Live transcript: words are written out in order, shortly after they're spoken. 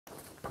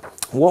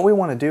What we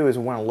want to do is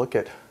we want to look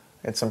at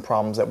some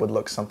problems that would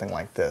look something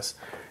like this.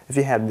 If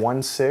you had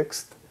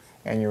 1/6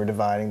 and you were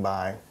dividing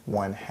by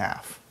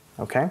 1/2,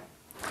 okay?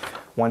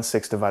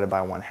 1/6 divided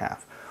by 1/2.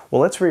 Well,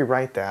 let's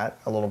rewrite that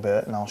a little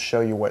bit and I'll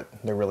show you what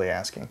they're really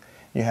asking.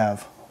 You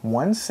have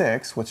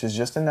 1/6, which is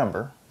just a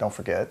number, don't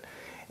forget,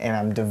 and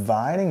I'm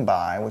dividing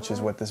by, which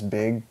is what this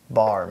big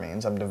bar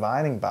means, I'm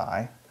dividing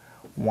by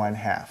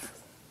 1/2,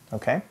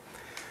 okay?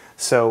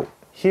 So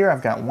here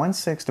I've got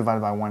 1/6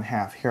 divided by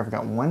 1/2. Here I've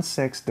got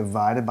 1/6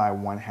 divided by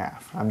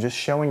 1/2. I'm just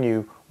showing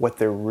you what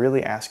they're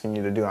really asking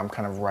you to do. I'm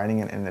kind of writing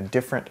it in a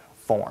different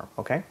form,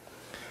 okay?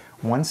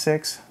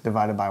 1/6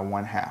 divided by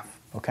 1/2,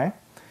 okay?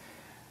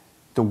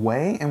 The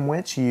way in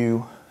which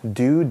you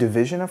do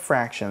division of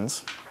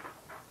fractions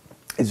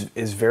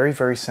is very,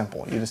 very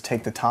simple. You just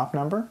take the top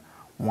number,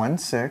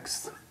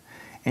 1/6,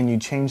 and you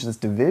change this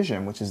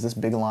division, which is this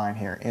big line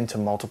here, into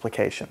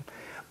multiplication.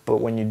 But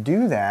when you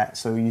do that,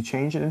 so you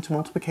change it into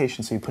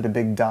multiplication, so you put a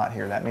big dot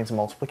here, that means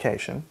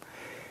multiplication.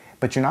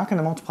 But you're not going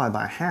to multiply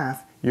by 1/2,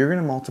 you're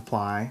going to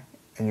multiply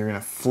and you're going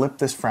to flip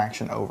this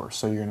fraction over.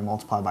 So you're going to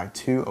multiply by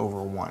 2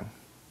 over 1.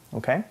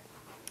 Okay?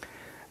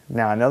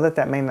 Now I know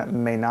that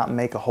may not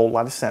make a whole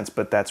lot of sense,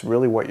 but that's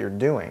really what you're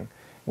doing.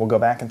 We'll go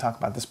back and talk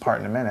about this part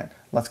in a minute.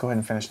 Let's go ahead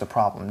and finish the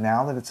problem.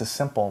 Now that it's a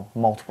simple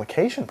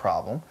multiplication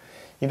problem,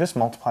 you just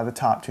multiply the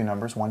top two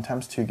numbers. 1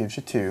 times 2 gives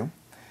you 2.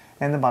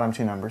 And the bottom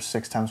two numbers,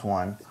 6 times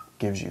 1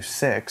 gives you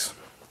 6.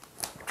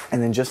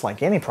 And then just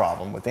like any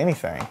problem with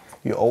anything,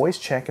 you always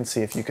check and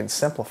see if you can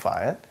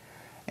simplify it.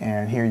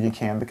 And here you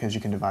can, because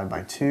you can divide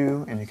by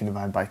 2 and you can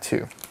divide by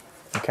 2.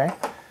 Okay?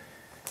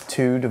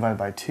 2 divided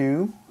by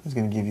 2 is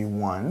going to give you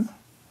 1.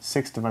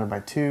 6 divided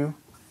by 2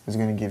 is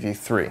going to give you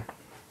 3.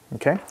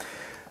 Okay?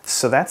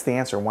 So that's the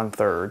answer,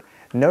 1/3.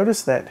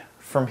 Notice that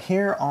from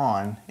here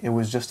on, it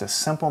was just a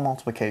simple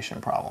multiplication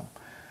problem.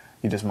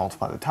 You just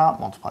multiply the top,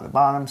 multiply the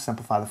bottom,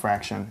 simplify the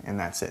fraction, and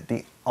that's it.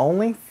 The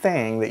only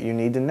thing that you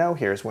need to know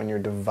here is when you're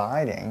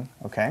dividing,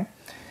 okay,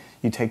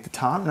 you take the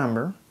top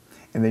number,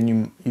 and then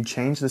you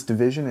change this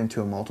division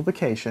into a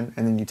multiplication,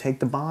 and then you take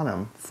the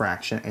bottom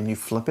fraction and you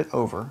flip it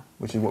over,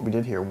 which is what we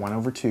did here. 1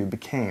 over 2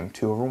 became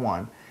 2 over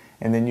 1,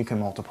 and then you can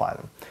multiply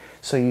them.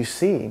 So you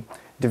see,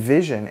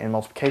 division and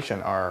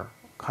multiplication are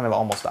kind of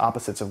almost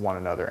opposites of one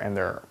another, and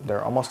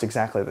they're almost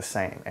exactly the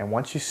same. And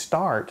once you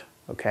start,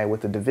 okay, with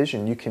the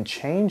division, you can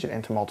change it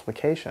into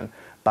multiplication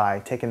by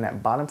taking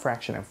that bottom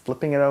fraction and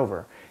flipping it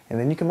over, and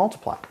then you can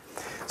multiply.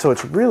 So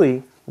it's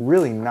really,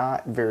 really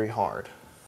not very hard.